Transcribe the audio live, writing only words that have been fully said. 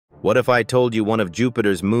What if I told you one of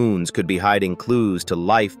Jupiter's moons could be hiding clues to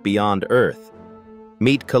life beyond Earth?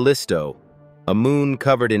 Meet Callisto, a moon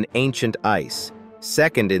covered in ancient ice,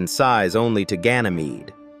 second in size only to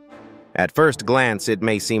Ganymede. At first glance, it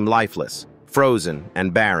may seem lifeless, frozen,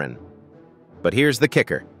 and barren. But here's the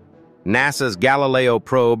kicker. NASA's Galileo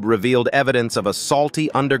probe revealed evidence of a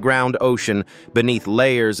salty underground ocean beneath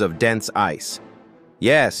layers of dense ice.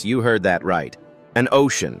 Yes, you heard that right. An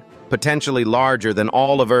ocean, potentially larger than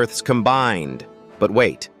all of Earth's combined. But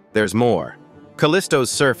wait, there's more. Callisto's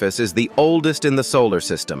surface is the oldest in the solar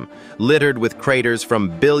system, littered with craters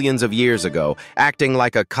from billions of years ago, acting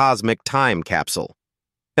like a cosmic time capsule.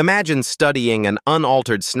 Imagine studying an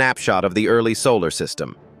unaltered snapshot of the early solar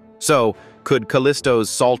system. So, could Callisto's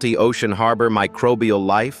salty ocean harbor microbial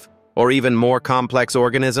life, or even more complex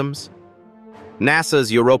organisms?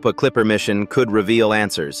 NASA's Europa Clipper mission could reveal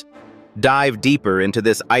answers. Dive deeper into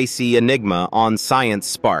this icy enigma on Science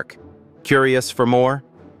Spark. Curious for more?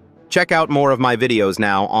 Check out more of my videos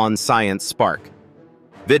now on Science Spark.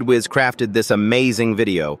 VidWiz crafted this amazing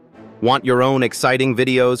video. Want your own exciting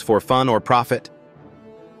videos for fun or profit?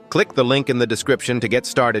 Click the link in the description to get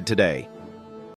started today.